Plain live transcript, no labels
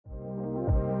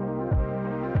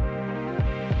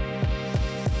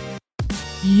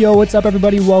Yo, what's up,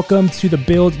 everybody? Welcome to the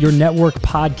Build Your Network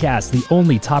podcast, the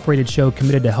only top-rated show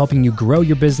committed to helping you grow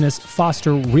your business,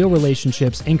 foster real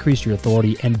relationships, increase your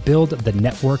authority, and build the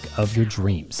network of your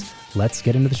dreams. Let's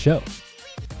get into the show.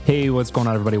 Hey, what's going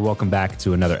on, everybody? Welcome back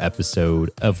to another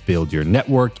episode of Build Your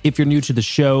Network. If you're new to the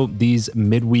show, these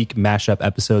midweek mashup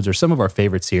episodes are some of our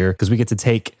favorites here because we get to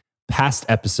take past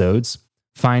episodes,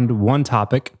 find one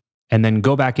topic, and then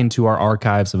go back into our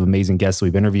archives of amazing guests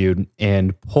we've interviewed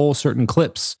and pull certain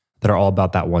clips that are all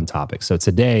about that one topic. So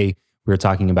today, we're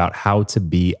talking about how to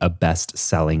be a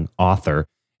best-selling author.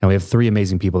 And we have three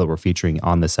amazing people that we're featuring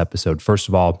on this episode. First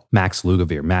of all, Max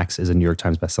Lugavere. Max is a New York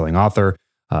Times bestselling author.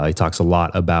 He talks a lot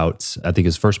about, I think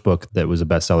his first book that was a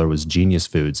bestseller was Genius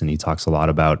Foods. And he talks a lot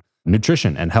about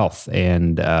nutrition and health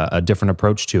and a different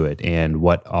approach to it and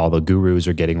what all the gurus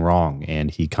are getting wrong. And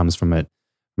he comes from it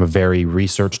from a very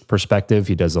researched perspective.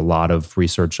 He does a lot of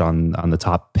research on the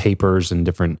top papers and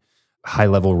different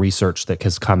high-level research that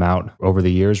has come out over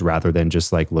the years rather than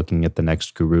just like looking at the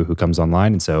next guru who comes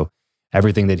online. And so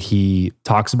everything that he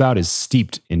talks about is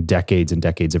steeped in decades and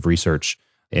decades of research.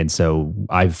 And so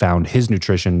I've found his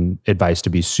nutrition advice to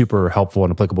be super helpful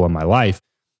and applicable in my life.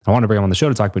 I wanted to bring him on the show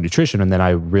to talk about nutrition, and then I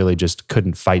really just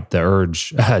couldn't fight the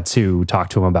urge to talk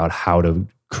to him about how to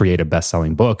create a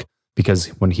best-selling book. Because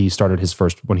when he wrote his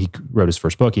first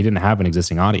book, he didn't have an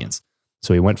existing audience.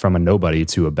 So he went from a nobody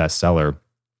to a bestseller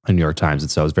in New York Times. And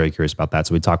so I was very curious about that.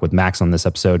 So we talked with Max on this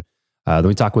episode. Then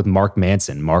we talked with Mark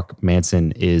Manson. Mark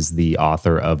Manson is the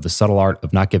author of The Subtle Art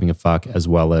of Not Giving a Fuck, as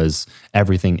well as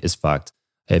Everything is Fucked.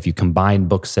 If you combine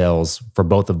book sales for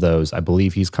both of those, I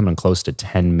believe he's coming close to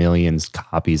 10 million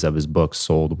copies of his books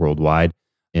sold worldwide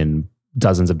in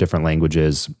dozens of different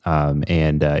languages.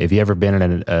 If you've ever been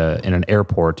in an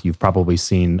airport, you've probably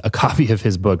seen a copy of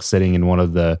his book sitting in one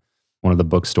of the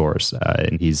bookstores.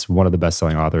 And he's one of the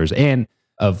best-selling authors and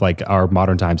of like our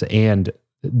modern times. And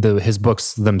his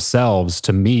books themselves,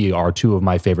 to me, are two of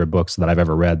my favorite books that I've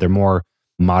ever read. They're more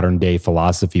modern day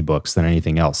philosophy books than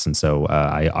anything else. And so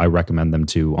I recommend them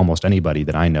to almost anybody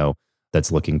that I know that's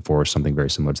looking for something very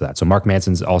similar to that. So Mark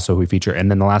Manson's also who we feature.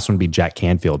 And then the last one would be Jack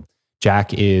Canfield.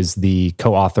 Jack is the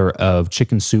co-author of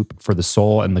Chicken Soup for the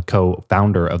Soul and the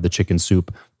co-founder of the Chicken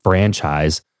Soup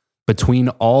franchise. Between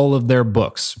all of their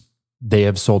books, they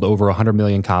have sold over 100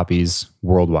 million copies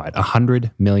worldwide.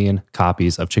 100 million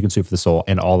copies of Chicken Soup for the Soul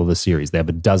and all of the series. They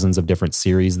have dozens of different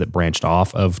series that branched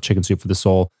off of Chicken Soup for the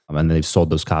Soul, and they've sold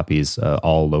those copies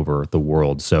all over the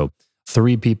world. So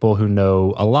three people who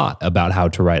know a lot about how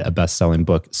to write a best-selling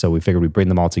book. So we figured we'd bring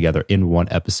them all together in one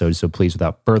episode. So please,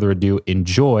 without further ado,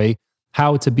 enjoy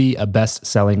How to Be a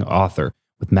Best-Selling Author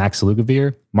with Max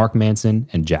Lugavere, Mark Manson,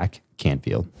 and Jack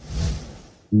Canfield.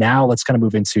 Now let's kind of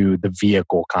move into the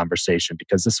vehicle conversation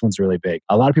because this one's really big.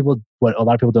 What a lot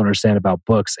of people don't understand about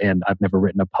books, and I've never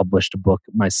written a published book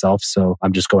myself, so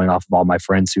I'm just going off of all my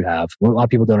friends who have. What a lot of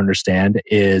people don't understand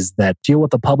is that deal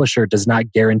with a publisher does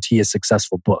not guarantee a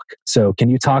successful book. So can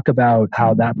you talk about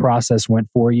how that process went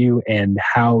for you and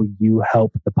how you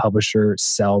help the publisher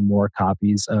sell more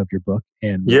copies of your book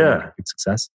and have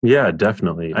success? Yeah,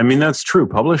 definitely. I mean, that's true.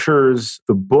 Publishers,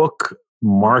 the book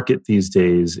market these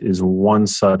days is one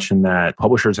such in that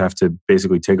publishers have to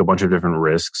basically take a bunch of different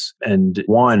risks. And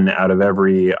one out of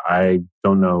every, I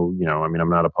don't know, I'm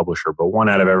not a publisher, but one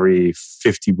out of every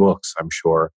 50 books, I'm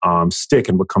sure, stick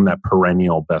and become that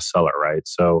perennial bestseller, right?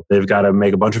 So they've got to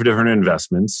make a bunch of different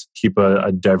investments, keep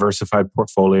a diversified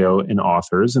portfolio in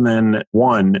authors, and then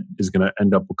one is going to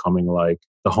end up becoming like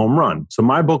the home run. So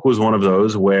my book was one of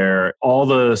those where all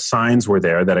the signs were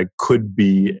there that it could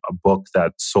be a book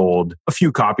that sold a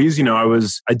few copies.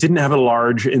 I didn't have a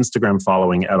large Instagram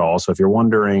following at all. So if you're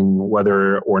wondering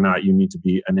whether or not you need to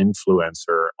be an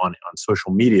influencer on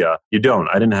social media, you don't.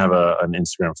 I didn't have an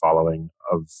Instagram following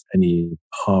of any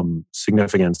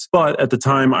significance. But at the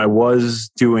time, I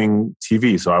was doing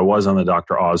TV. So I was on the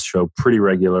Dr. Oz show pretty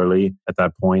regularly at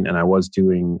that point, and I was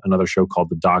doing another show called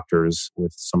The Doctors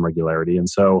with some regularity. And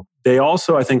so they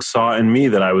also, I think, saw in me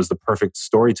that I was the perfect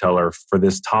storyteller for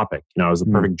this topic. I was the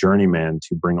perfect journeyman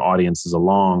to bring audiences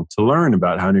along to learn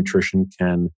about how nutrition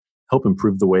can help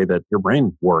improve the way that your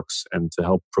brain works and to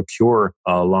help procure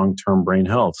long-term brain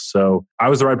health. So I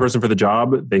was the right person for the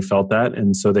job. They felt that.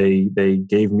 And so they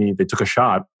took a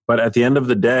shot. But at the end of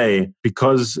the day,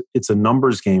 because it's a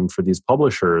numbers game for these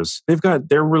publishers,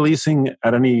 they're releasing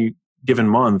at any given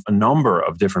month a number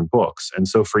of different books. And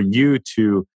so for you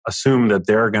to assume that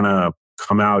they're going to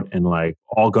come out and like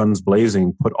all guns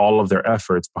blazing, put all of their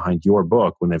efforts behind your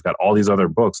book when they've got all these other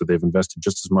books that they've invested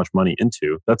just as much money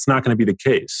into. That's not going to be the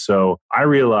case. So I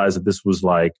realized that this was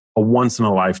like a once in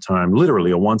a lifetime,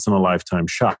 literally a once in a lifetime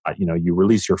shot. You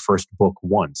release your first book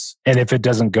once. And if it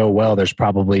doesn't go well, there's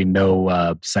probably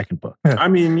no second book. I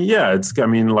mean, yeah,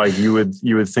 like you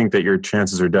would think that your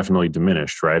chances are definitely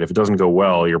diminished, right? If it doesn't go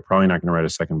well, you're probably not going to write a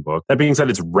second book. That being said,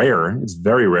 it's rare. It's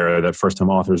very rare that first-time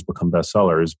authors become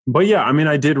bestsellers. But yeah, I mean,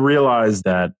 I did realize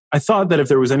that I thought that if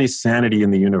there was any sanity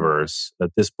in the universe,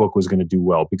 that this book was going to do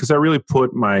well, because I really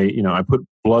put I put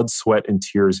blood, sweat, and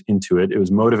tears into it. It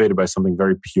was motivated by something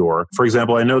very pure. For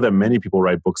example, I know that many people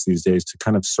write books these days to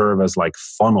kind of serve as like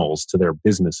funnels to their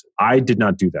business. I did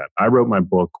not do that. I wrote my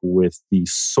book with the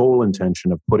sole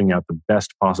intention of putting out the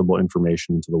best possible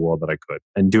information into the world that I could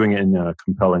and doing it in a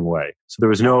compelling way. So there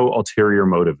was no ulterior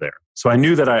motive there. So I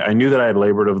knew that I had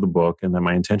labored over the book and that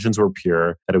my intentions were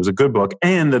pure, that it was a good book,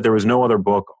 and that there was no other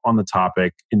book on the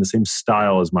topic in the same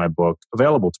style as my book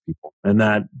available to people. And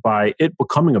that by it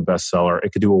becoming a bestseller,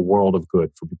 it could do a world of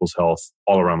good for people's health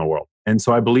all around the world. And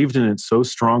so I believed in it so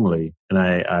strongly, and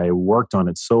I worked on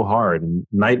it so hard and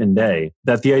night and day,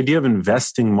 that the idea of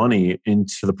investing money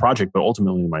into the project, but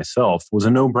ultimately myself, was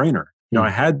a no-brainer. I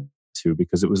had to,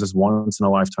 because it was this once in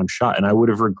a lifetime shot, and I would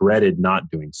have regretted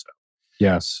not doing so.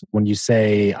 Yes. When you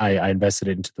say I invested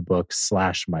it into the book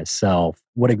 / myself,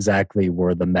 what exactly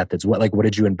were the methods? What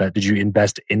did you invest? Did you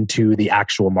invest into the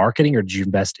actual marketing, or did you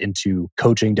invest into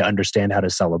coaching to understand how to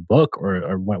sell a book,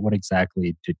 or what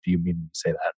exactly do you mean when you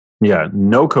say that? Yeah,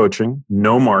 no coaching,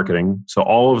 no marketing. So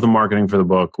all of the marketing for the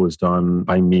book was done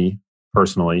by me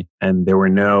personally, and there were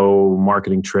no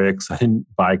marketing tricks. I didn't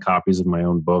buy copies of my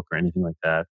own book or anything like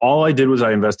that. All I did was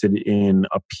I invested in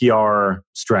a PR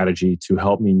strategy to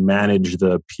help me manage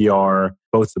the PR,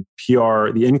 both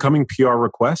the incoming PR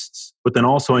requests, but then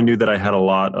also I knew that I had a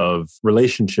lot of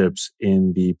relationships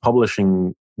in the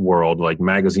publishing world, like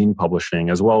magazine publishing,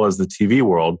 as well as the TV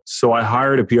world. So I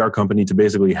hired a PR company to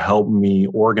basically help me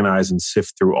organize and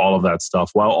sift through all of that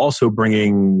stuff, while also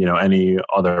bringing, any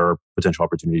other potential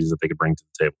opportunities that they could bring to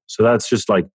the table. So that's just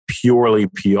like purely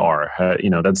PR.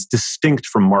 That's distinct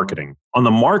from marketing. On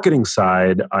the marketing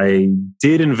side, I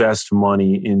did invest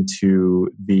money into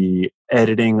the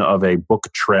editing of a book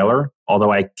trailer,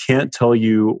 although I can't tell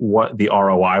you what the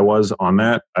ROI was on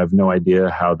that. I have no idea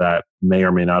how that may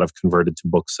or may not have converted to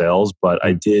book sales, but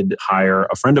I did hire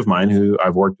a friend of mine who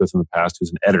I've worked with in the past, who's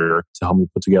an editor, to help me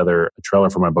put together a trailer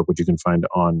for my book, which you can find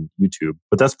on YouTube.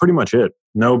 But that's pretty much it.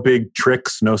 No big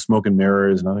tricks, no smoke and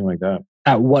mirrors, nothing like that.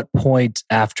 At what point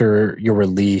after your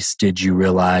release did you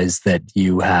realize that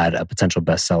you had a potential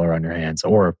bestseller on your hands,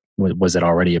 or was it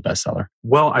already a bestseller?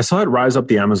 Well, I saw it rise up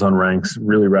the Amazon ranks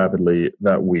really rapidly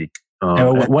that week.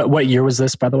 What year was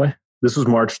this, by the way? This was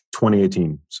March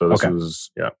 2018. So this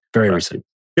was, very recent.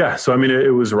 Yeah. So, I mean,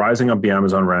 it was rising up the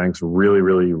Amazon ranks really,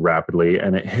 really rapidly.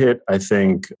 And it hit, I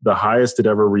think, the highest it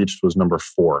ever reached was number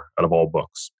 4 out of all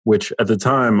books, which at the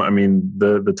time, I mean,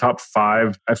 the top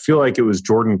 5, I feel like it was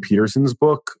Jordan Peterson's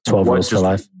book. 12 Rules for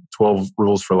Life. 12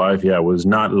 Rules for Life. Yeah. Was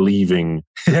not leaving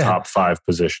the top 5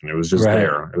 position. It was just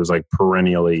there. It was like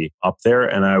perennially up there.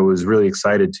 And I was really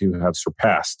excited to have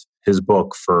surpassed his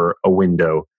book for a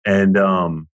window. And,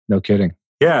 no kidding.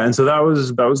 Yeah, and so that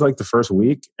was like the first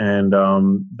week, and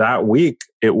that week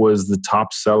it was the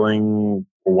top selling,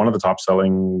 or one of the top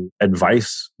selling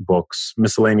advice books,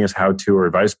 miscellaneous how-to or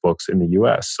advice books in the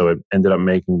U.S. So it ended up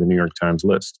making the New York Times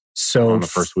list. So on the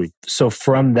first week. So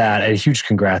from that, and huge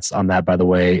congrats on that, by the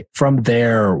way. From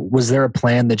there, was there a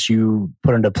plan that you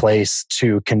put into place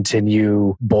to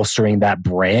continue bolstering that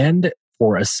brand?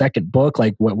 Or a second book?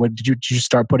 Like, what did you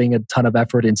start putting a ton of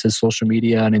effort into social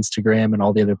media and Instagram and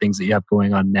all the other things that you have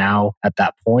going on now at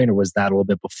that point? Or was that a little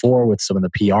bit before with some of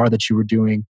the PR that you were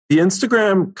doing? The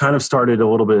Instagram kind of started a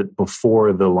little bit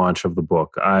before the launch of the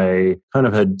book. I kind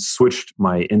of had switched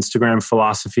my Instagram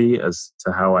philosophy as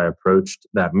to how I approached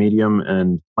that medium.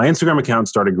 And my Instagram account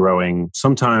started growing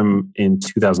sometime in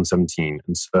 2017.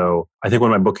 And so I think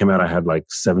when my book came out, I had like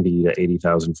 70 to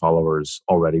 80,000 followers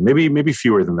already, maybe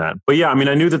fewer than that. But yeah, I mean,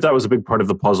 I knew that was a big part of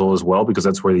the puzzle as well, because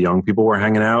that's where the young people were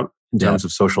hanging out in terms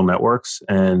of social networks.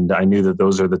 And I knew that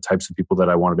those are the types of people that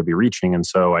I wanted to be reaching. And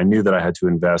so I knew that I had to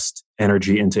invest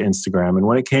energy into Instagram. And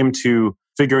when it came to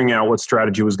figuring out what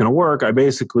strategy was going to work, I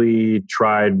basically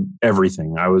tried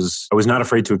everything. I was not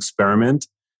afraid to experiment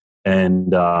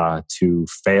and to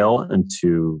fail and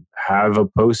to have a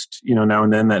post, now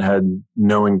and then that had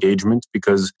no engagement,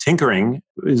 because tinkering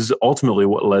is ultimately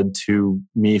what led to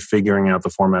me figuring out the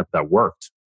format that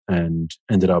worked and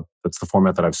ended up that's the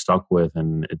format that I've stuck with,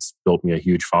 and it's built me a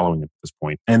huge following at this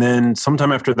point. And then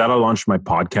sometime after that, I launched my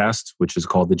podcast, which is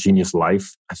called The Genius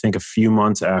Life. I think a few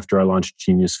months after I launched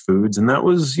Genius Foods. And that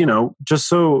was, just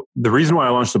so the reason why I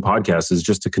launched the podcast is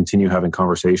just to continue having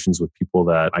conversations with people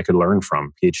that I could learn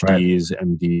from, PhDs, right,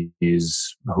 MDs,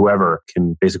 whoever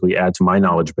can basically add to my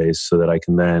knowledge base so that I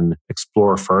can then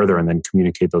explore further and then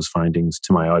communicate those findings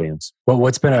to my audience. Well,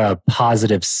 what's been a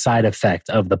positive side effect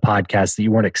of the podcast that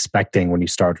you weren't expecting when you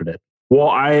started it? Well,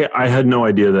 I had no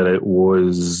idea that it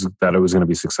was going to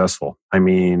be successful. I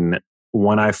mean,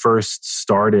 when I first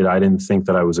started, I didn't think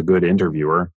that I was a good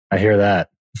interviewer. I hear that.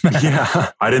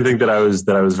 Yeah, I didn't think that I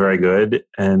was very good,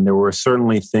 and there were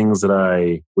certainly things that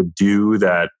I would do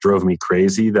that drove me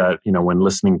crazy. That when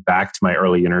listening back to my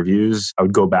early interviews, I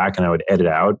would go back and I would edit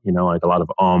out. Like a lot of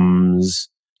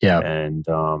and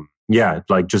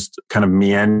like just kind of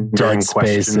meandering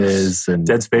questions,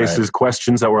 dead spaces, right,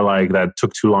 questions that were like that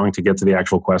took too long to get to the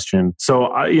actual question. So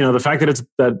the fact that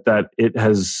that it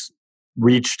has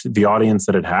reached the audience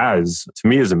that it has, to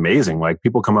me, is amazing. Like,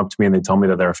 people come up to me and they tell me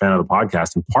that they're a fan of the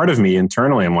podcast, and part of me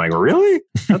internally, I'm like, really?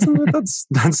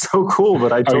 That's so cool.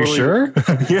 But I totally, are you sure?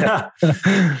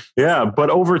 yeah. But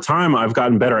over time, I've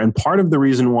gotten better, and part of the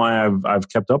reason why I've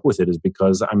kept up with it is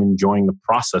because I'm enjoying the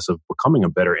process of becoming a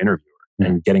better interviewer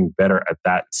and getting better at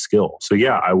that skill. So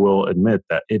yeah, I will admit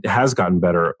that it has gotten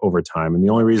better over time. And the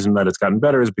only reason that it's gotten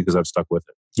better is because I've stuck with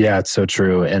it. Yeah, it's so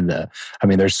true. And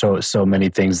there's so many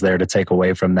things there to take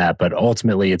away from that. But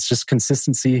ultimately, it's just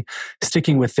consistency,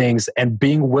 sticking with things, and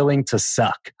being willing to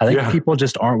suck. I think people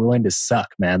just aren't willing to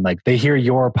suck, man. Like, they hear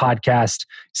your podcast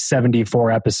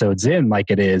 74 episodes in like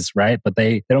it is, right? But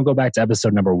they don't go back to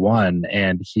episode number 1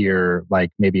 and hear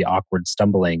like maybe awkward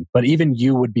stumbling. But even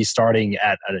you would be starting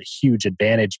at a huge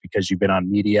advantage because you've been on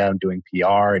media and doing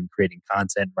PR and creating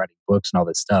content, writing books and all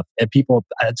this stuff. And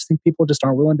I just think people just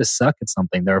aren't willing to suck at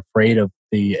something. They're afraid of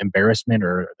the embarrassment,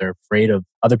 or they're afraid of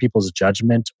other people's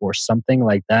judgment or something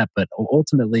like that. But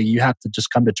ultimately, you have to just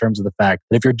come to terms with the fact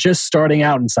that if you're just starting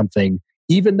out in something,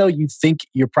 even though you think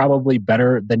you're probably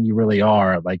better than you really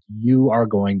are, like, you are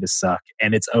going to suck,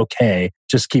 and it's okay.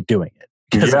 Just keep doing it,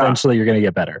 because eventually you're going to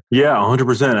get better. Yeah,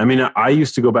 100%. I mean, I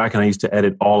used to go back and I used to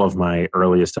edit all of my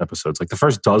earliest episodes. Like the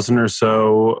first dozen or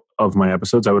so of my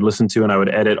episodes, I would listen to and I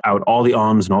would edit out all the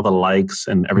ums and all the likes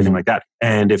and everything like that.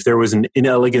 And if there was an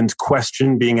inelegant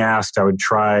question being asked, I would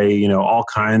try, all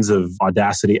kinds of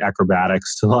audacity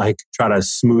acrobatics to like try to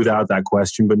smooth out that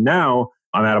question. But now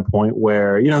I'm at a point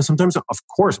where, sometimes, of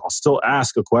course, I'll still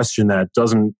ask a question that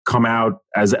doesn't come out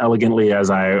as elegantly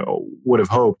as I would have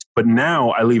hoped. But now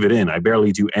I leave it in. I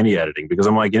barely do any editing because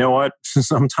I'm like, you know what?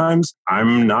 Sometimes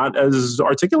I'm not as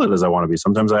articulate as I want to be.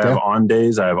 Sometimes I have on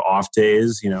days, I have off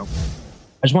days, I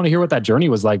just want to hear what that journey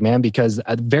was like, man, because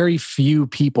very few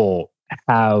people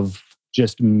have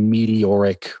just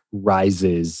meteoric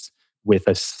rises with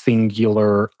a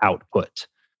singular output.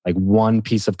 Like one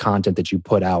piece of content that you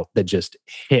put out that just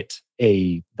hit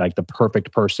the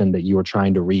perfect person that you were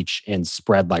trying to reach and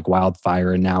spread like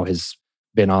wildfire, and now has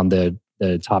been on the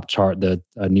top chart, the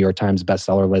New York Times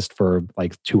bestseller list for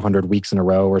like 200 weeks in a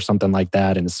row or something like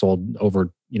that, and has sold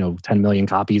over 10 million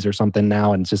copies or something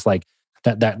now. And it's just like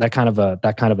that kind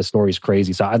of a story is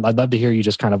crazy. So I'd love to hear you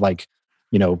just kind of like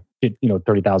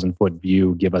 30,000 foot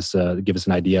view, give us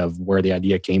an idea of where the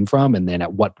idea came from, and then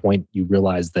at what point you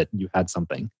realized that you had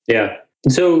something. Yeah.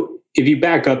 So if you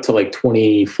back up to like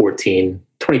 2013,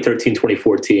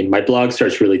 2014, my blog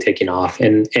starts really taking off.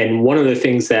 And one of the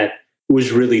things that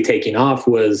was really taking off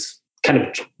was kind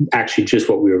of actually just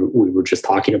what we were just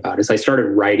talking about, is I started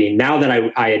writing. Now that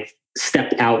I had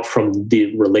stepped out from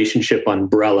the relationship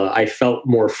umbrella, I felt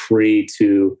more free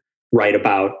to write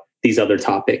about these other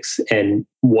topics. And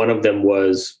one of them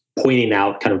was pointing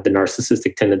out kind of the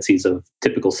narcissistic tendencies of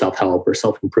typical self-help or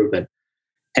self-improvement.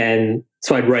 And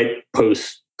so I'd write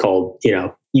posts called,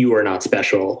 you are not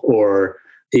special, or,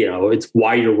 it's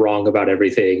why you're wrong about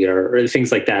everything, or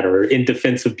things like that, or in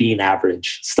defense of being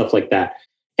average, stuff like that.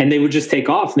 And they would just take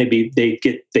off, and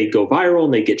they'd go viral,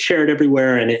 and they get shared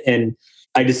everywhere. And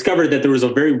I discovered that there was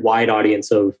a very wide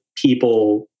audience of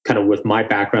people kind of with my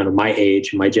background or my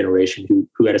age and my generation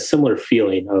who had a similar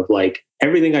feeling of like,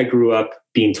 everything I grew up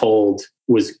being told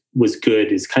was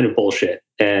good is kind of bullshit,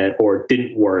 or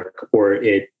didn't work, or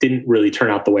it didn't really turn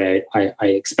out the way I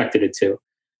expected it to.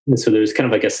 And so there's kind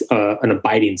of like an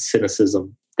abiding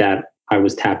cynicism that I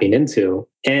was tapping into.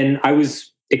 And I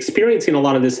was experiencing a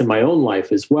lot of this in my own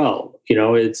life as well. I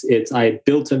had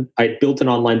built an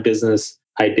online business.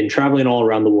 I'd been traveling all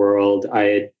around the world. I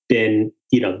had been,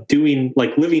 doing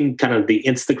like living kind of the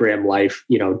Instagram life,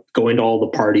 going to all the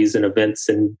parties and events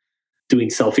and doing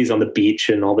selfies on the beach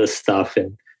and all this stuff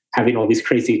and having all these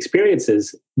crazy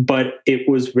experiences. But it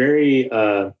was very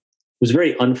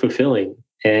unfulfilling.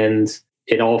 And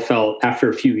it all felt, after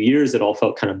a few years, it all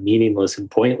felt kind of meaningless and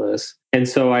pointless. And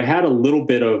so I had a little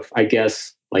bit of, I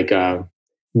guess, like a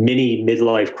mini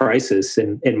midlife crisis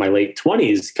in my late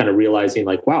 20s, kind of realizing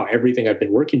like, wow, everything I've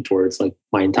been working towards like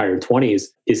my entire 20s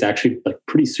is actually like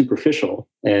pretty superficial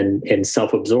and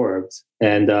self-absorbed.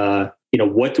 And,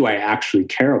 what do I actually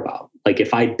care about? Like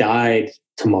if I died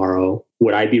tomorrow,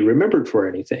 would I be remembered for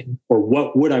anything? Or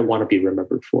what would I want to be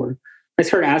remembered for? I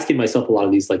started asking myself a lot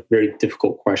of these like very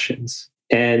difficult questions.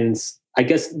 And I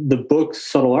guess the book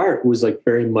Subtle Art was like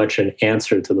very much an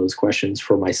answer to those questions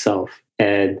for myself.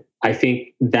 And I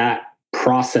think that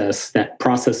process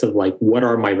of like, what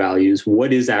are my values?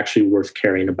 What is actually worth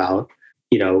caring about?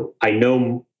 I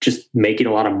know just making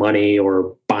a lot of money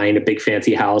or buying a big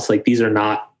fancy house, like these are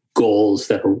not goals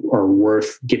that are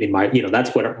worth giving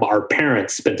that's what our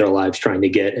parents spent their lives trying to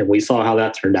get. And we saw how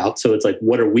that turned out. So it's like,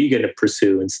 what are we going to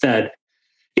pursue instead?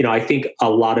 I think a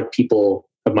lot of people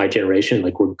of my generation,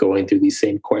 like we're going through these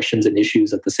same questions and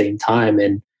issues at the same time.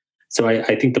 And so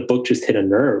I think the book just hit a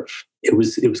nerve. It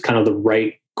was kind of the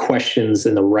right questions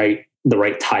and the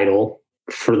right title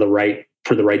for the right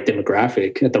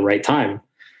demographic at the right time.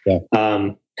 Yeah.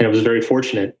 And I was very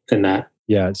fortunate in that.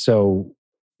 Yeah. So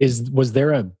was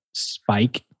there a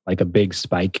spike, like a big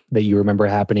spike that you remember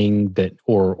happening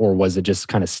or was it just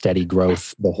kind of steady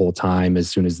growth the whole time as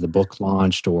soon as the book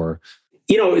launched or?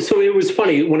 So it was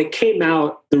funny when it came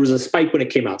out, there was a spike when it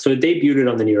came out. So it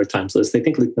debuted on the New York Times list, I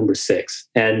think like number 6.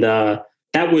 And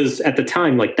that was at the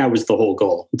time, like that was the whole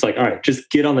goal. It's like, all right, just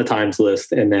get on the Times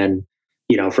list. And then,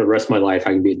 for the rest of my life,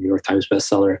 I can be a New York Times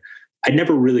bestseller. I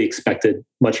never really expected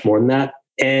much more than that.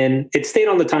 And it stayed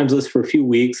on the Times list for a few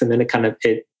weeks. And then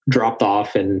it dropped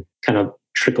off and kind of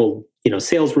trickled,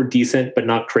 sales were decent, but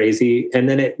not crazy. And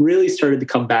then it really started to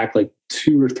come back like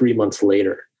 2 or 3 months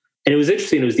later. And it was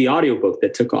interesting. It was the audiobook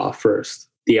that took off first.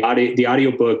 The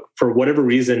audiobook, for whatever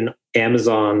reason,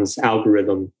 Amazon's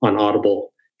algorithm on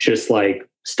Audible just like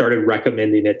started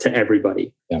recommending it to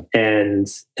everybody. Yeah. And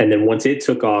then once it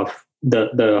took off,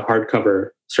 the hardcover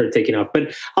started taking off.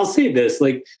 But I'll say this,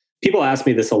 like people ask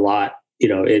me this a lot,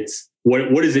 it's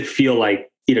what does it feel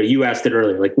like? You asked it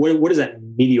earlier, like what does that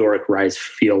meteoric rise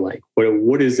feel like?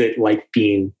 What is it like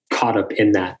being caught up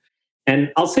in that?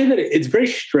 And I'll say that it's very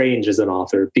strange as an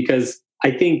author because I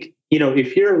think,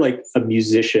 if you're like a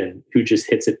musician who just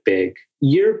hits it big,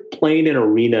 you're playing in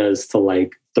arenas to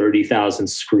like 30,000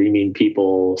 screaming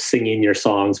people singing your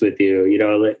songs with you.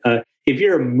 If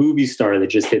you're a movie star that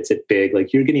just hits it big,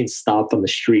 like you're getting stopped on the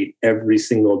street every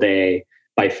single day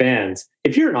by fans.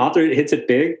 If you're an author that hits it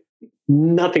big,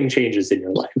 nothing changes in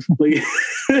your life.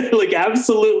 Like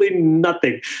absolutely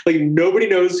nothing. Like nobody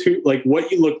knows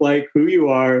what you look like, who you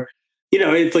are.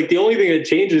 It's like the only thing that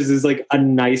changes is like a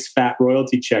nice fat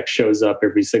royalty check shows up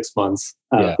every 6 months,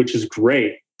 which is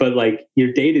great. But like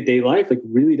your day-to-day life, like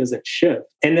really doesn't shift.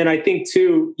 And then I think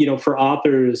too, for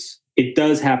authors, it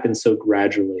does happen so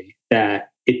gradually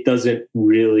that it doesn't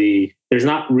really, there's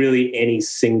not really any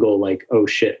single like, oh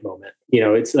shit moment.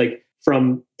 It's like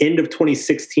from end of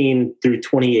 2016 through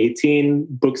 2018,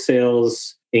 book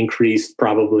sales increased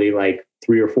probably like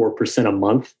 3 or 4% a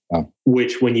month,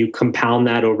 which when you compound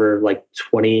that over like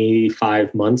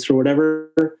 25 months or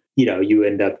whatever, you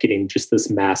end up getting just this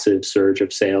massive surge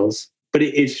of sales. But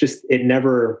it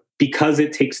never, because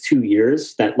it takes 2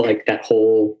 years, that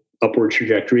whole upward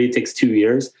trajectory, it takes 2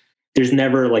 years. There's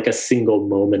never like a single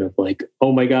moment of like,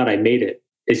 oh my God, I made it.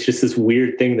 It's just this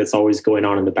weird thing that's always going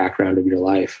on in the background of your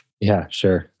life. Yeah,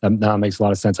 sure. That makes a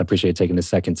lot of sense. I appreciate taking a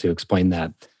second to explain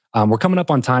that. We're coming up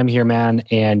on time here, man.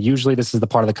 And usually this is the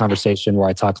part of the conversation where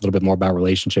I talk a little bit more about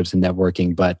relationships and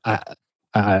networking. But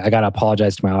I got to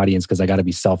apologize to my audience because I got to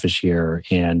be selfish here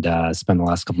and spend the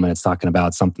last couple minutes talking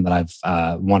about something that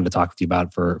I've wanted to talk with you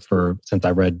about for since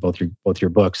I read both your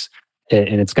books.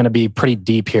 And it's going to be pretty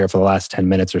deep here for the last 10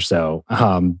 minutes or so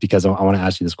because I want to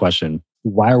ask you this question.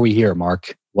 Why are we here,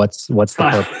 Mark? What's the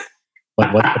purpose?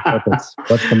 What's the purpose?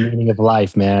 What's the meaning of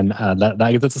life, man?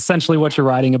 That's essentially what you're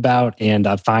writing about, and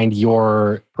I find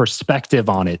your perspective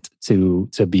on it to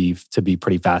be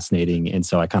pretty fascinating. And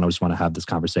so I kind of just want to have this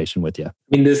conversation with you. I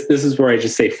mean, this is where I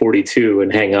just say 42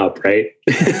 and hang up, right?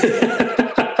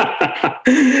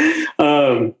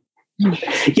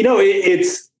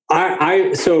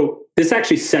 So this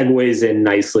actually segues in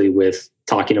nicely with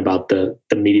talking about the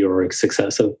meteoric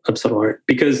success of Subtle Art,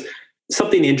 because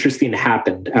something interesting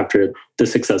happened after the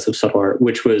success of Subtle Art,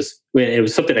 which was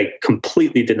something I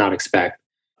completely did not expect.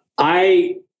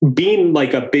 Being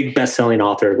like a big best-selling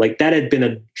author, like that had been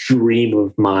a dream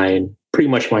of mine pretty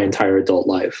much my entire adult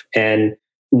life. And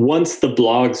once the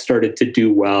blog started to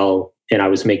do well and I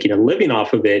was making a living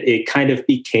off of it, it kind of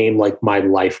became like my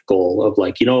life goal of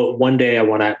like, one day I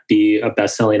want to be a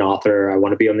best-selling author. I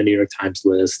want to be on the New York Times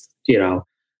list,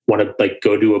 want to like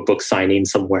go do a book signing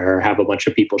somewhere, have a bunch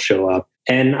of people show up.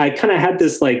 And I kind of had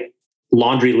this like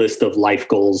laundry list of life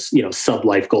goals, sub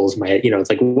life goals. It's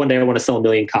like one day I want to sell 1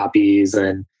 million copies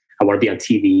and I want to be on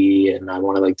TV and I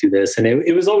want to like do this. And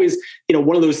it was always,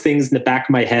 one of those things in the back of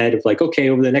my head of like, okay,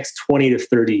 over the next 20 to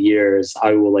 30 years,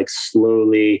 I will like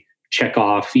slowly check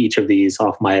off each of these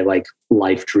off my like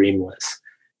life dream list.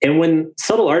 And when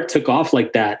Subtle Art took off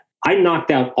like that, I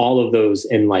knocked out all of those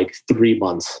in like 3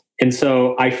 months. And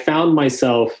so I found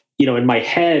myself, in my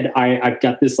head, I've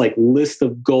got this like list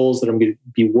of goals that I'm going to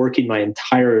be working my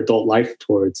entire adult life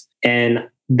towards. And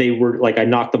they were like, I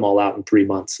knocked them all out in 3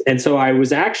 months. And so I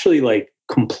was actually like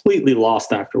completely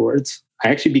lost afterwards. I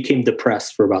actually became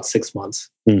depressed for about 6 months,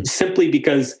 simply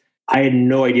because I had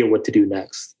no idea what to do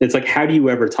next. It's like, how do you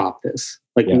ever top this?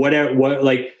 Like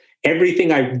like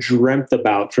everything I've dreamt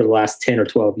about for the last 10 or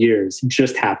 12 years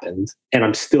just happened. And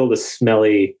I'm still the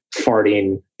smelly,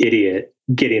 farting idiot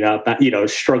getting up,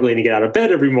 struggling to get out of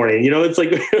bed every morning. It's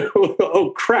like,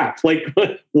 oh crap. Like,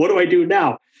 what do I do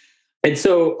now? And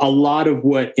so a lot of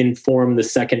what informed the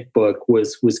second book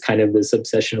was kind of this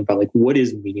obsession about like, what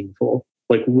is meaningful?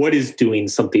 Like, what is doing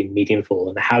something meaningful?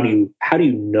 And how do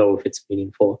you know if it's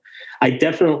meaningful? I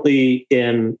definitely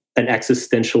am an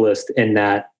existentialist in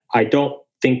that I don't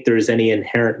think there's any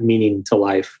inherent meaning to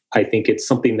life. I think it's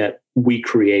something that we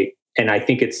create. And I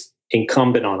think it's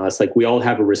incumbent on us. Like, we all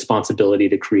have a responsibility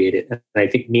to create it. And I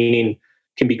think meaning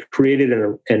can be created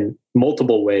in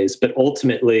multiple ways, but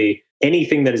ultimately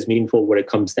anything that is meaningful, what it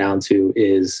comes down to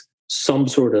is some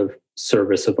sort of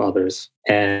service of others.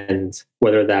 And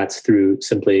whether that's through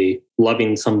simply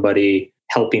loving somebody,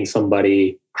 helping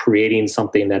somebody, creating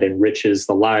something that enriches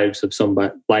the life of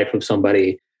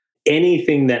somebody,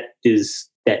 anything that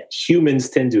humans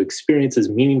tend to experience as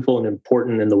meaningful and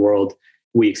important in the world,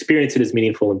 we experience it as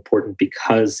meaningful and important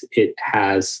because it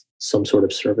has some sort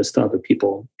of service to other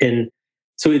people. And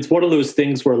so it's one of those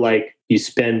things where like you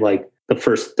spend like the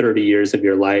first 30 years of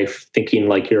your life thinking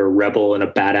like you're a rebel and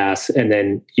a badass, and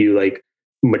then you like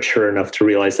mature enough to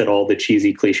realize that all the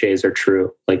cheesy cliches are true.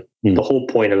 Like the whole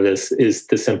point of this is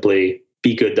to simply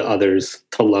be good to others,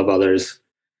 to love others,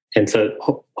 and to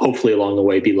hopefully along the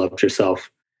way be loved yourself.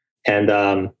 And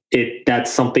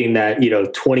that's something that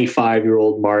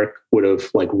 25-year-old Mark would have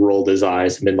like rolled his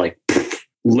eyes and been like,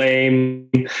 lame.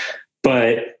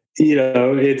 But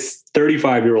it's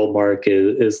 35-year-old Mark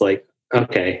is like,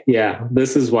 okay, yeah,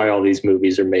 this is why all these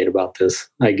movies are made about this.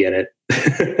 I get it.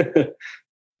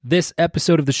 This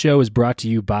episode of the show is brought to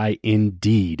you by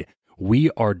Indeed.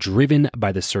 We are driven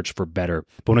by the search for better.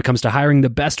 But when it comes to hiring, the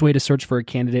best way to search for a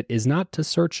candidate is not to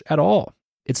search at all.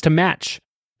 It's to match,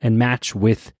 and match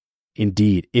with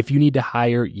Indeed. If you need to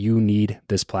hire, you need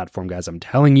this platform, guys. I'm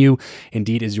telling you,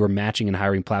 Indeed is your matching and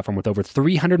hiring platform with over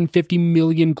 350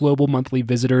 million global monthly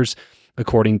visitors,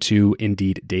 according to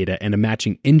Indeed data, and a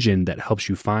matching engine that helps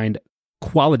you find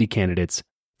quality candidates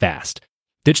fast.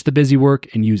 Ditch the busy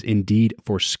work and use Indeed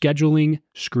for scheduling,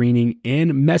 screening,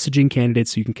 and messaging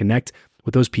candidates so you can connect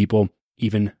with those people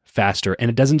even faster. And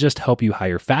it doesn't just help you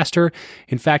hire faster.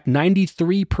 In fact,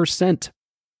 93%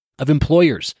 of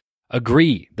employers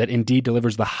agree that Indeed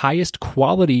delivers the highest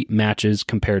quality matches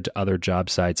compared to other job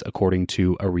sites, according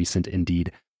to a recent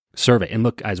Indeed survey. And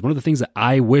look, guys, one of the things that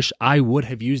I wish I would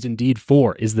have used Indeed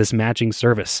for is this matching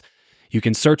service. You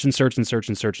can search and search and search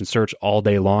and search and search all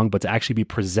day long, but to actually be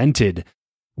presented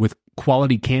with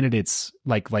quality candidates,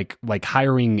 like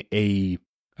hiring a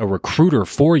recruiter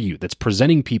for you that's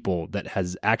presenting people that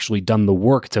has actually done the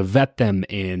work to vet them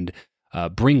and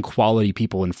bring quality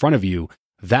people in front of you,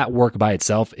 that work by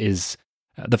itself is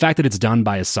the fact that it's done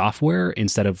by a software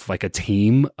instead of like a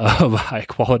team of high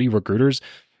quality recruiters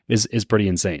is pretty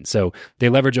insane. So they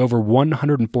leverage over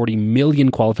 140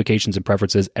 million qualifications and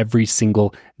preferences every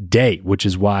single day, which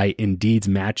is why Indeed's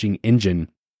matching engine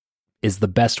is the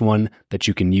best one that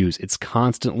you can use. It's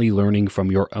constantly learning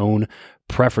from your own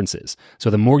preferences. So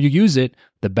the more you use it,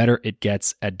 the better it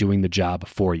gets at doing the job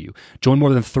for you. Join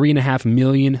more than 3.5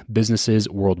 million businesses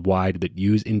worldwide that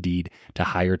use Indeed to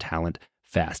hire talent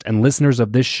fast. And listeners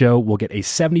of this show will get a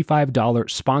 $75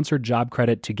 sponsored job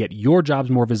credit to get your jobs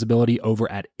more visibility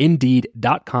over at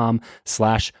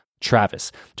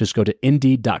Indeed.com/Travis. Just go to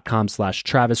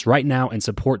Indeed.com/Travis right now and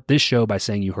support this show by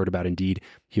saying you heard about Indeed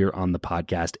here on the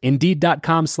podcast.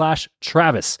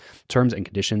 Indeed.com/Travis. Terms and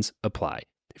conditions apply.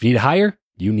 If you need to hire,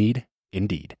 you need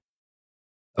Indeed.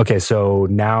 Okay, so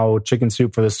now Chicken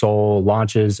Soup for the Soul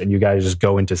launches and you guys just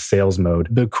go into sales mode.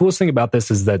 The coolest thing about this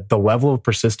is that the level of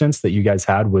persistence that you guys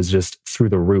had was just through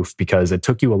the roof, because it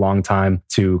took you a long time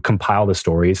to compile the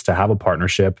stories, to have a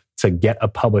partnership, to get a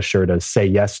publisher to say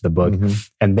yes to the book.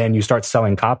 And then you start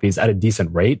selling copies at a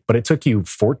decent rate. But it took you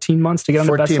 14 months to get on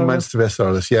the bestseller list? 14 months to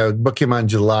bestseller list. Yeah, the book came out in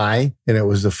July, and it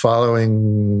was the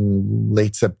following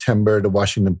late September, the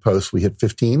Washington Post, we hit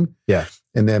 15. Yeah.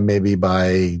 And then maybe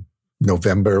by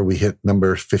November, we hit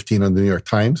number 15 on the New York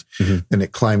Times, and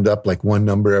it climbed up like one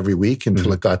number every week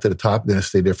until it got to the top. Then it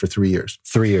stayed there for 3 years.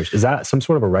 3 years. Is that some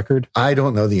sort of a record? I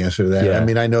don't know the answer to that. Yeah. I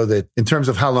mean, I know that in terms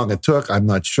of how long it took, I'm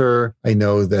not sure. I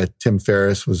know that Tim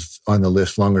Ferriss was on the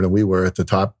list longer than we were at the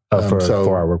top. For a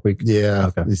 4-hour work week?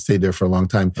 Yeah, he stayed there for a long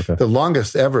time. Okay. The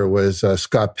longest ever was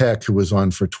Scott Peck, who was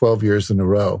on for 12 years in a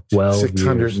row.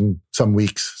 600 and some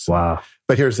weeks. Wow.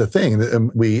 But here's the thing.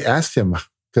 We asked him,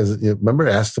 because remember,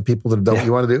 ask the people that don't what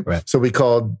you want to do. Right. So we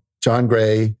called John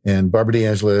Gray and Barbara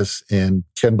DeAngelis and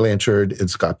Ken Blanchard and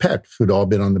Scott Peck, who'd all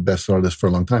been on the bestseller list for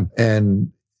a long time.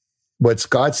 And what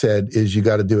Scott said is you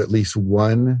got to do at least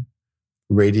one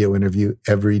radio interview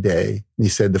every day. And he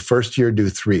said the first year, do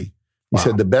 3. He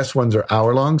said the best ones are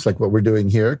hour-longs, like what we're doing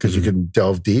here, because you can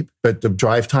delve deep. But the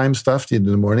drive time stuff in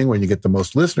the morning when you get the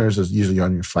most listeners is usually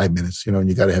on your 5 minutes, and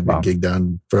you got to have your gig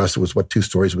done. For us, it was 2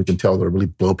 stories we can tell that really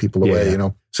blow people away,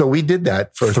 So we did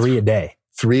that for 3 a day.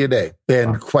 3 a day.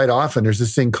 And quite often there's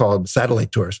this thing called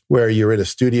satellite tours where you're at a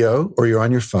studio or you're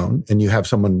on your phone and you have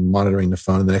someone monitoring the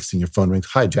phone. And the next thing your phone rings,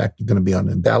 hi, Jack, you're going to be on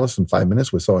in Dallas in 5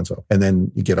 minutes with so-and-so. And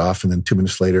then you get off and then 2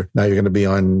 minutes later, now you're going to be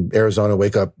on Arizona,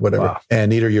 wake up, whatever. Wow.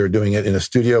 And either you're doing it in a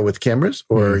studio with cameras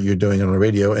or you're doing it on the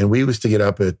radio. And we used to get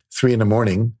up at 3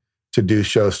 a.m. to do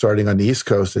shows starting on the East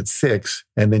Coast at 6,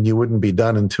 and then you wouldn't be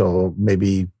done until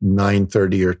maybe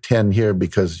 9:30 or 10 here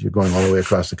because you're going all the way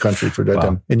across the country for that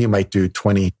time. And you might do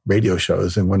 20 radio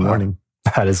shows in one morning.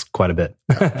 That is quite a bit.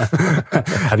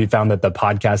 Have you found that the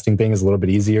podcasting thing is a little bit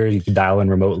easier? You can dial in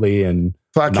remotely and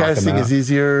podcasting is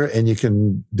easier, and you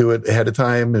can do it ahead of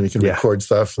time, and you can record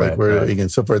stuff like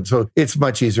and so forth. So it's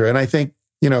much easier. And I think,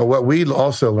 what we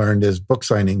also learned is book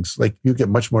signings. Like you get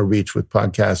much more reach with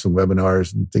podcasts and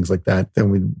webinars and things like that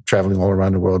than we traveling all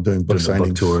around the world doing book signings.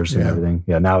 Book tours and everything.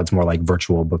 Yeah, now it's more like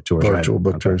virtual book tours.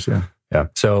 Book tours, Yeah.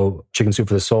 So Chicken Soup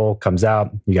for the Soul comes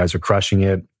out. You guys are crushing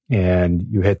it and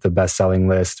you hit the best-selling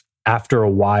list. After a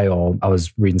while, I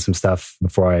was reading some stuff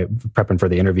before prepping for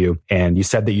the interview, and you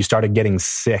said that you started getting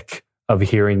sick of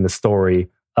hearing the story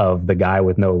of the guy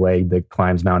with no leg that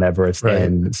climbs Mount Everest. Right.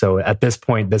 And so at this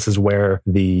point, this is where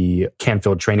the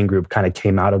Canfield training group kind of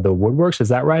came out of the woodworks. Is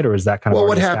that right? Or is that kind of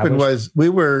what happened was we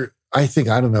were, I think,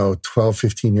 12,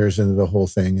 15 years into the whole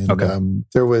thing. And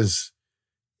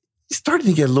it started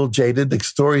to get a little jaded. Like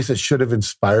stories that should have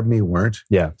inspired me weren't.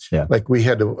 Yeah. Like we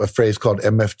had a phrase called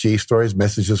MFG stories,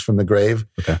 messages from the grave.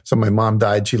 Okay. So my mom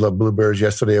died. She loved bluebirds.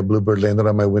 Yesterday, a bluebird landed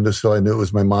on my windowsill. I knew it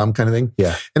was my mom, kind of thing.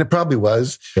 Yeah. And it probably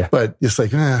was. Yeah. But it's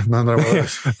like, no, it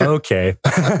was. Okay.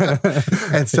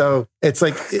 And so it's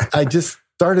like, I just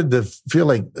started to feel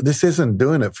like this isn't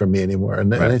doing it for me anymore.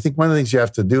 And I think one of the things you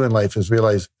have to do in life is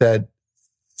realize that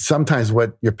sometimes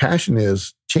what your passion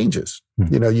is changes.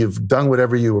 You've done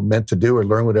whatever you were meant to do or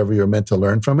learn whatever you were meant to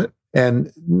learn from it.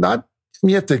 And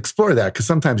you have to explore that because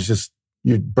sometimes it's just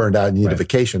you're burned out and you need a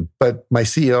vacation. But my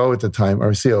CEO at the time,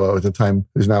 or COO at the time,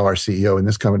 who's now our CEO in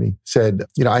this company, said,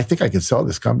 I think I can sell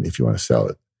this company if you want to sell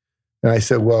it. And I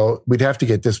said, well, we'd have to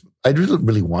get this. I didn't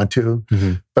really want to,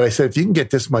 but I said, if you can get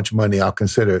this much money, I'll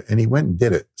consider it. And he went and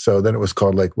did it. So then it was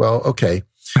called like, well, okay.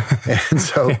 And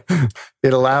so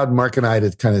it allowed Mark and I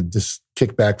to kind of just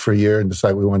kick back for a year and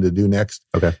decide what we wanted to do next.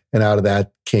 Okay. And out of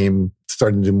that came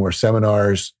starting to do more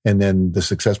seminars and then the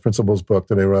Success Principles book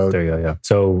that I wrote. There you go, yeah.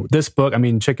 So this book,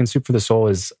 Chicken Soup for the Soul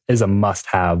is a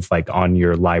must-have like on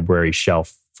your library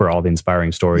shelf for all the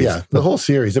inspiring stories. Yeah, the whole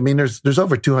series. There's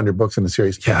over 200 books in the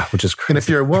series. Yeah, which is crazy. And if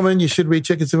you're a woman, you should read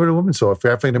Chicken Soup for the Woman's Soul. If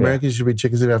you're African American, you should read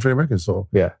Chicken Soup for the African American Soul.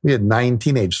 Yeah. We had 9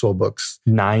 teenage soul books.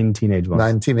 9 teenage ones.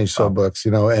 9 teenage soul books,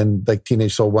 and like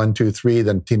Teenage Soul 1, 2, 3,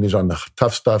 then teenage on the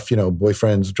tough stuff,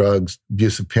 boyfriends, drugs,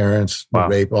 abusive parents,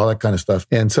 rape, all that kind of stuff.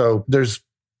 And so there's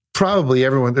probably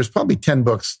 10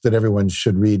 books that everyone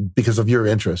should read because of your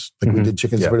interest. Like we did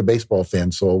Chicken Soup for the Baseball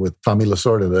Fan Soul with Tommy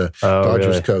Lasorda, the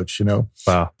Dodgers coach,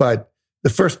 Wow. But the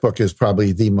first book is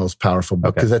probably the most powerful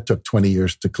book because that took 20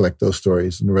 years to collect those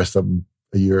stories and the rest of them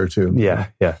a year or two. Yeah,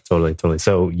 totally.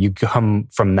 So you come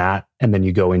from that and then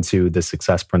you go into the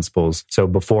Success Principles. So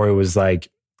before it was like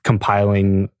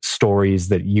compiling stories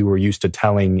that you were used to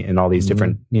telling in all these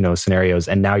different, scenarios.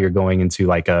 And now you're going into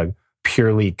like a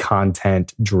purely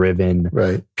content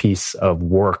driven piece of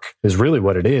work is really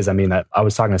what it is. I mean, I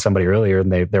was talking to somebody earlier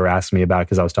and they were asking me about,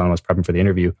 because I was telling them I was prepping for the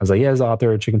interview. I was like, yeah, he's the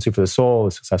author of Chicken Soup for the Soul,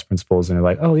 The Success Principles. And they're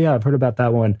like, oh yeah, I've heard about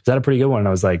that one. Is that a pretty good one? And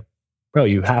I was like, bro,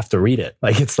 you have to read it.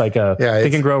 Like, it's like a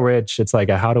Think and Grow Rich. It's like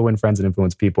a How to Win Friends and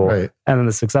Influence People. And then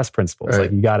the Success Principles.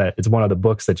 Like, you got to, it's one of the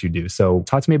books that you do. So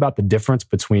talk to me about the difference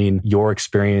between your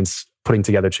experience putting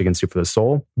together Chicken Soup for the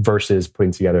Soul versus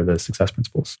putting together the Success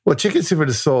Principles. Well, Chicken Soup for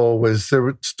the Soul there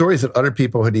were stories that other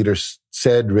people had either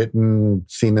said, written,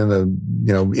 seen in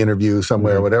a interview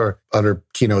somewhere or whatever. Other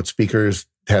keynote speakers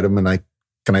had them, and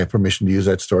can I have permission to use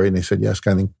that story? And they said, yes,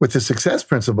 kind of thing. With the Success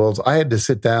Principles, I had to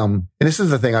sit down, and this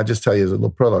is the thing I'll just tell you as a little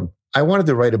prologue. I wanted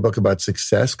to write a book about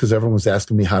success because everyone was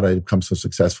asking me how did I become so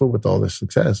successful with all this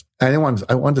success. And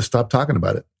I wanted to stop talking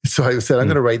about it. So I said, I'm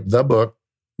going to write the book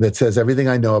that says everything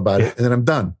I know about it, and then I'm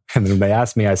done. And then when they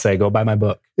ask me, I say, go buy my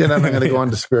book. And I'm going to go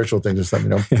on to spiritual things or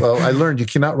something. Well, I learned you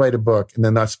cannot write a book and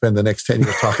then not spend the next 10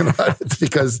 years talking about it,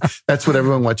 because that's what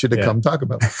everyone wants you to come talk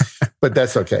about. But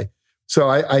that's okay. So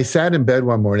I sat in bed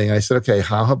one morning and I said, okay,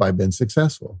 how have I been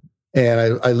successful?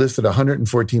 And I listed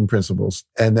 114 principles.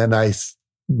 And then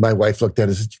my wife looked at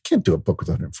it and said, you can't do a book with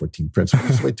 114 principles.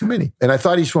 It's way too many. And I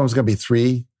thought each one was going to be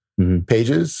 3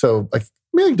 pages. So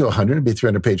maybe I can do 100, it'd be a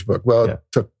 300-page book. Well, it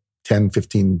took 10,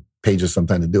 15 pages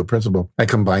sometimes to do a principle. I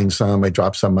combined some, I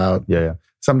dropped some out.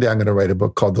 Someday I'm going to write a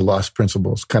book called The Lost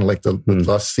Principles, kind of like the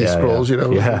Lost Sea Scrolls,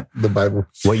 the Bible.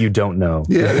 What you don't know.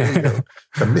 There you go.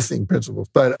 The missing principles.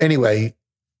 But anyway,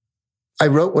 I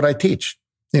wrote what I teach.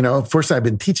 First I've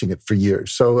been teaching it for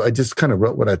years. So I just kind of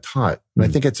wrote what I taught. And I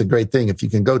think it's a great thing. If you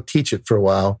can go teach it for a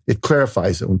while, it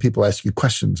clarifies it when people ask you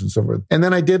questions and so forth. And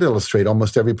then I did illustrate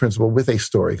almost every principle with a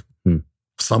story.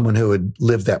 Someone who had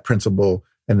lived that principle,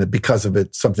 and that because of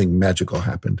it, something magical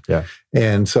happened.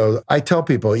 And so I tell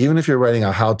people, even if you're writing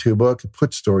a how-to book,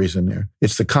 put stories in there.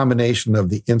 It's the combination of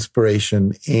the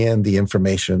inspiration and the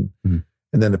information. And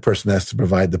then the person has to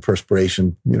provide the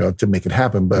perspiration, to make it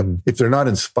happen. But if they're not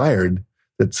inspired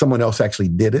that someone else actually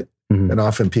did it, and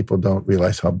often people don't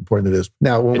realize how important it is.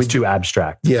 Now, when it's too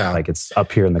abstract. Like it's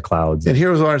up here in the clouds. And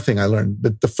here's another thing I learned.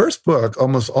 But the first book,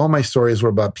 almost all my stories were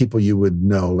about people you would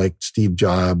know, like Steve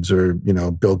Jobs or,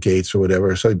 Bill Gates or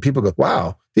whatever. So people go,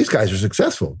 wow, these guys are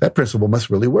successful. That principle must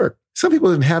really work. Some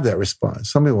people didn't have that response.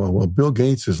 Some people went, well, Bill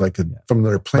Gates is like from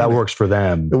another planet. That works for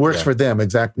them. It works for them,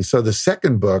 exactly. So the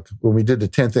second book, when we did the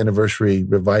 10th anniversary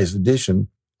revised edition,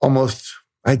 almost,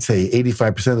 I'd say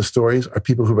 85% of the stories are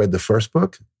people who read the first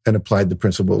book and applied the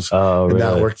principles. And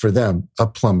that worked for them. A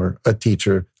plumber, a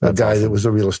teacher, a guy that was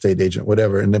a real estate agent,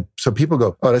 whatever. And then, so people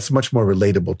go, oh, that's much more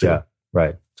relatable to me.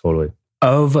 Right. Totally.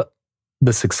 Of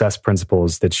the success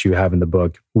principles that you have in the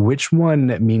book, which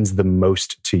one means the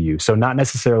most to you? So not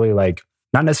necessarily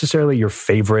your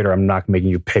favorite, or I'm not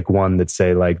making you pick one that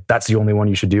say that's the only one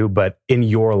you should do, but in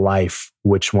your life,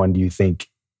 which one do you think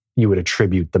you would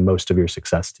attribute the most of your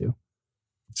success to?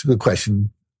 It's a good question.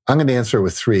 I'm going to answer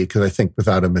with 3 because I think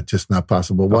without them, it's just not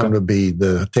possible. Okay. One would be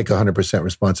take 100%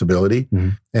 responsibility.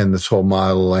 And this whole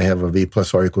model I have of E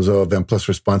plus R equals O, event plus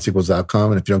response equals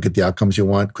outcome. And if you don't get the outcomes you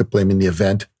want, quit blaming the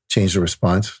event, change the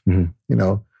response.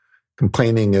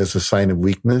 Complaining is a sign of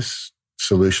weakness.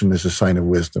 Solution is a sign of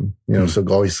wisdom. So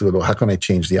always go, how can I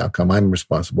change the outcome? I'm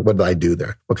responsible. What did I do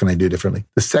there? What can I do differently?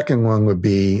 The second one would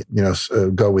be,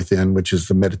 go within, which is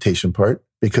the meditation part,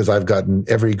 because I've gotten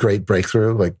every great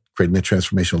breakthrough, like creating the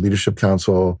Transformational Leadership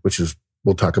Council, which is,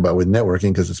 we'll talk about with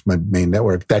networking because it's my main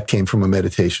network. That came from a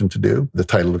meditation to do. The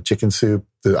title of Chicken Soup,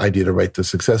 the idea to write the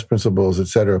success principles, et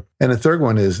cetera. And the third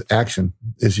one is action,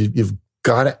 is you've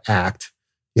got to act.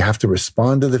 You have to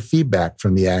respond to the feedback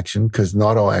from the action because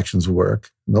not all actions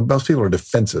work. Most people are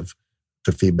defensive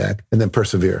to feedback, and then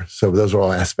persevere. So those are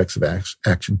all aspects of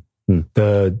action.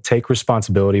 The take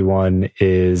responsibility one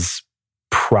is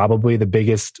probably the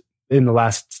biggest in the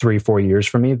last 3-4 years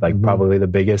for me, probably the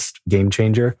biggest game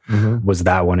changer was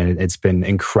that one. And it's been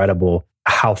incredible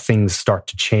how things start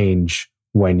to change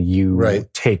when you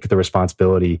take the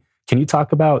responsibility. Can you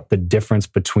talk about the difference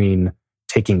between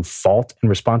taking fault and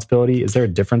responsibility? Is there a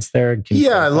difference there?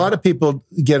 A lot of people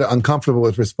get uncomfortable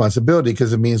with responsibility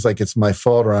because it means it's my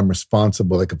fault or I'm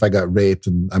responsible. Like if I got raped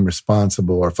and I'm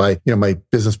responsible, or if my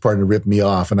business partner ripped me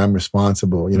off and I'm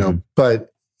responsible,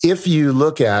 But if you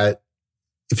start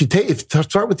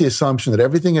with the assumption that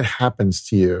everything that happens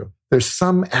to you, there's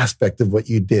some aspect of what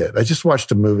you did. I just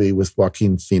watched a movie with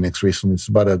Joaquin Phoenix recently. It's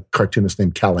about a cartoonist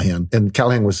named Callahan. And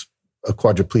Callahan was a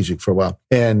quadriplegic for a while.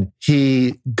 And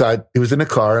he was in a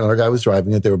car, another guy was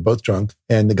driving it. They were both drunk,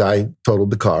 and the guy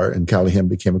totaled the car, and Callahan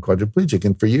became a quadriplegic.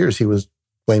 And for years, he was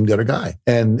blamed the other guy.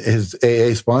 And his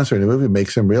AA sponsor in the movie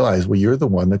makes him realize, well, you're the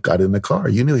one that got in the car.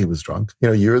 You knew he was drunk.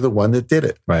 You're the one that did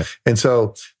it. Right. And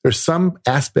so there's some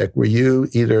aspect where you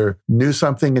either knew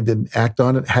something and didn't act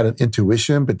on it, had an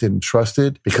intuition, but didn't trust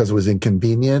it because it was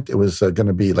inconvenient. It was going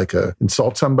to be like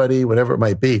insult somebody, whatever it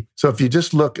might be. So if you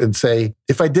just look and say,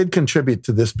 if I did contribute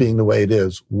to this being the way it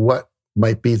is, what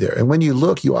might be there? And when you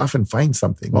look, you often find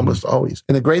something, almost always.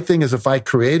 And the great thing is if I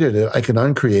created it, I can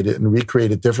uncreate it and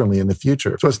recreate it differently in the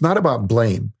future. So it's not about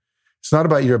blame. It's not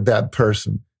about you're a bad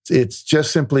person. It's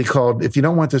just simply called, if you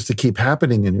don't want this to keep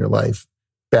happening in your life,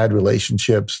 bad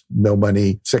relationships, no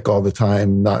money, sick all the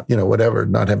time, not, whatever,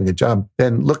 not having a job,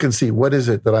 then look and see what is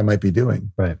it that I might be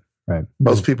doing. Right.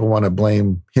 Most people want to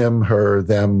blame him, her,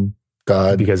 them,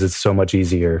 God. Because it's so much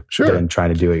easier than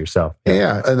trying to do it yourself.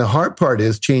 Yeah. And the hard part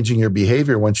is changing your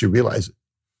behavior once you realize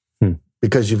it.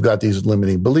 Because you've got these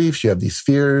limiting beliefs, you have these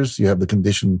fears, you have the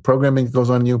conditioned programming that goes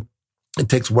on you. It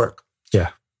takes work. Yeah.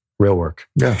 Real work.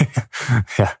 Yeah.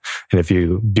 Yeah. And if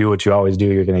you do what you always do,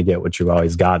 you're going to get what you've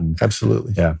always gotten.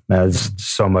 Absolutely. Yeah. There's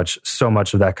so much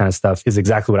of that kind of stuff is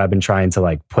exactly what I've been trying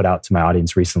to put out to my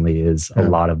audience recently is a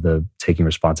lot of the taking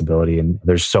responsibility. And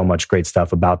there's so much great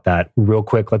stuff about that. Real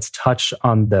quick, let's touch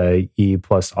on the E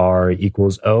plus R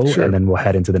equals O, and then we'll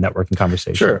head into the networking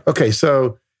conversation. Sure. Okay.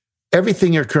 So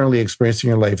everything you're currently experiencing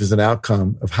in your life is an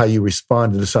outcome of how you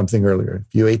responded to something earlier.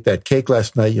 If you ate that cake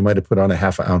last night, you might have put on a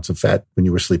half an ounce of fat when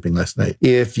you were sleeping last night.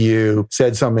 If you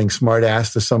said something smart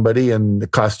ass to somebody and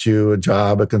it cost you a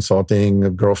job, a consulting, a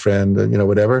girlfriend,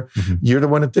 whatever, you're the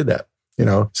one that did that.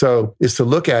 So it's to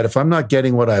look at, if I'm not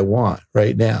getting what I want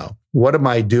right now, what am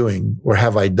I doing or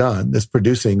have I done that's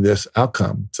producing this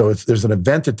outcome? So there's an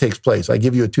event that takes place. I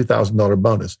give you a $2,000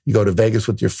 bonus. You go to Vegas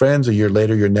with your friends, a year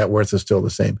later, your net worth is still the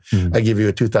same. I give you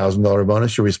a $2,000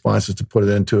 bonus. Your response is to put it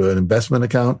into an investment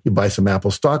account. You buy some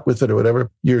Apple stock with it or whatever.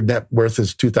 Your net worth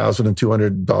is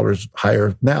 $2,200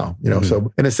 higher now.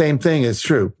 So, and the same thing is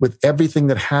true with everything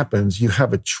that happens. You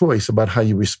have a choice about how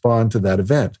you respond to that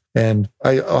event. And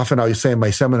I always say in my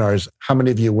seminars, how many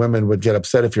of you women would get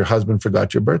upset if your husband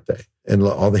forgot your birthday? And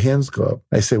all the hands go up.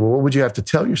 I say, well, what would you have to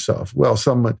tell yourself? Well,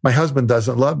 my husband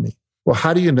doesn't love me. Well,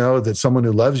 how do you know that someone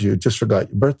who loves you just forgot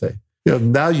your birthday?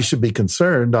 Now you should be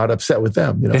concerned, not upset with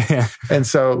them,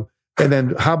 And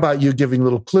then how about you giving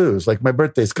little clues? Like my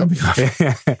birthday's coming up.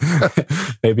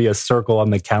 Maybe a circle on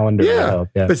the calendar. Yeah.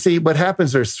 But see, what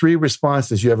happens, there's 3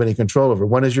 responses you have any control over.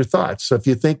 One is your thoughts. So if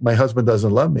you think my husband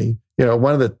doesn't love me,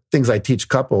 one of the things I teach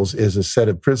couples is a set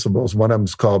of principles. One of them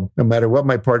is called, no matter what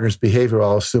my partner's behavior,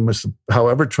 I'll assume it's,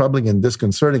 however troubling and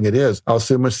disconcerting it is, I'll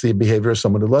assume it's the behavior of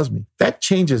someone who loves me. That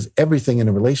changes everything in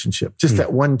a relationship. Just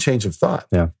that one change of thought.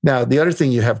 Yeah. Now, the other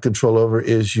thing you have control over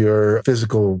is your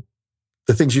physical,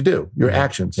 the things you do, your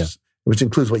actions, which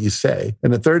includes what you say.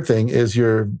 And the third thing is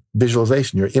your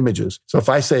visualization, your images. So if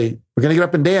I say, we're going to get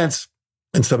up and dance,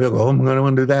 and some people go, I'm going to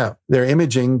want to do that. They're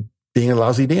imaging being a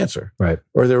lousy dancer. Right.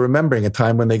 Or they're remembering a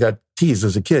time when they got teased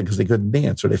as a kid because they couldn't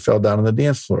dance or they fell down on the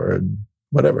dance floor or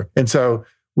whatever. And so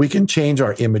we can change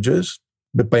our images,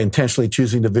 but by intentionally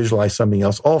choosing to visualize something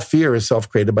else. All fear is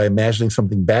self-created by imagining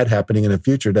something bad happening in the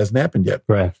future. It hasn't happened yet.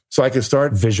 Right. So I can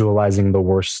start visualizing the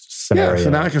worst scenario. Yeah, so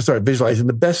now I can start visualizing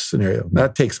the best scenario.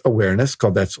 That takes awareness,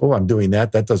 I'm doing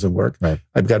that. That doesn't work. Right.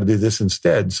 I've got to do this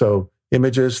instead. So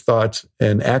images, thoughts,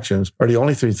 and actions are the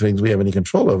only 3 things we have any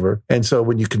control over. And so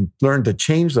when you can learn to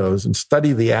change those and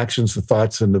study the actions, the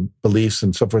thoughts, and the beliefs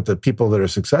and so forth that people that are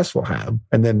successful have,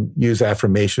 and then use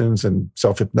affirmations and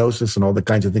self-hypnosis and all the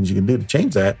kinds of things you can do to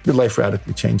change that, your life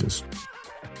radically changes.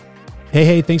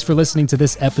 Hey, thanks for listening to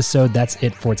this episode. That's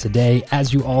it for today.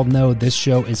 As you all know, this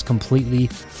show is completely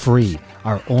free.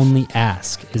 Our only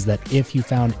ask is that if you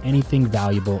found anything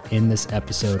valuable in this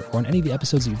episode or in any of the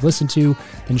episodes that you've listened to,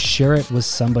 then share it with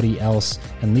somebody else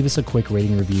and leave us a quick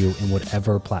rating review in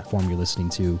whatever platform you're listening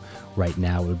to right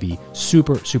now. It would be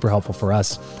super, super helpful for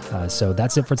us. So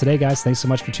that's it for today, guys. Thanks so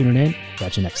much for tuning in.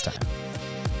 Catch you next time.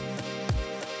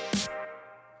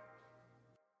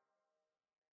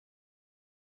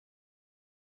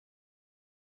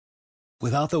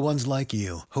 Without the ones like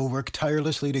you, who work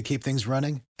tirelessly to keep things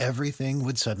running, everything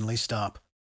would suddenly stop.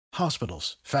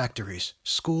 Hospitals, factories,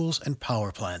 schools, and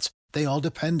power plants, they all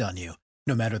depend on you.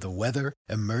 No matter the weather,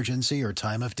 emergency, or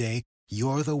time of day,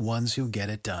 you're the ones who get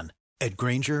it done. At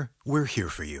Grainger, we're here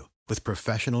for you with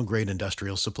professional-grade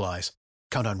industrial supplies.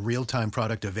 Count on real-time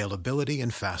product availability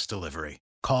and fast delivery.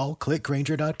 Call, click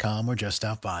Grainger.com, or just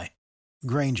stop by.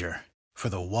 Grainger, for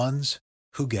the ones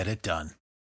who get it done.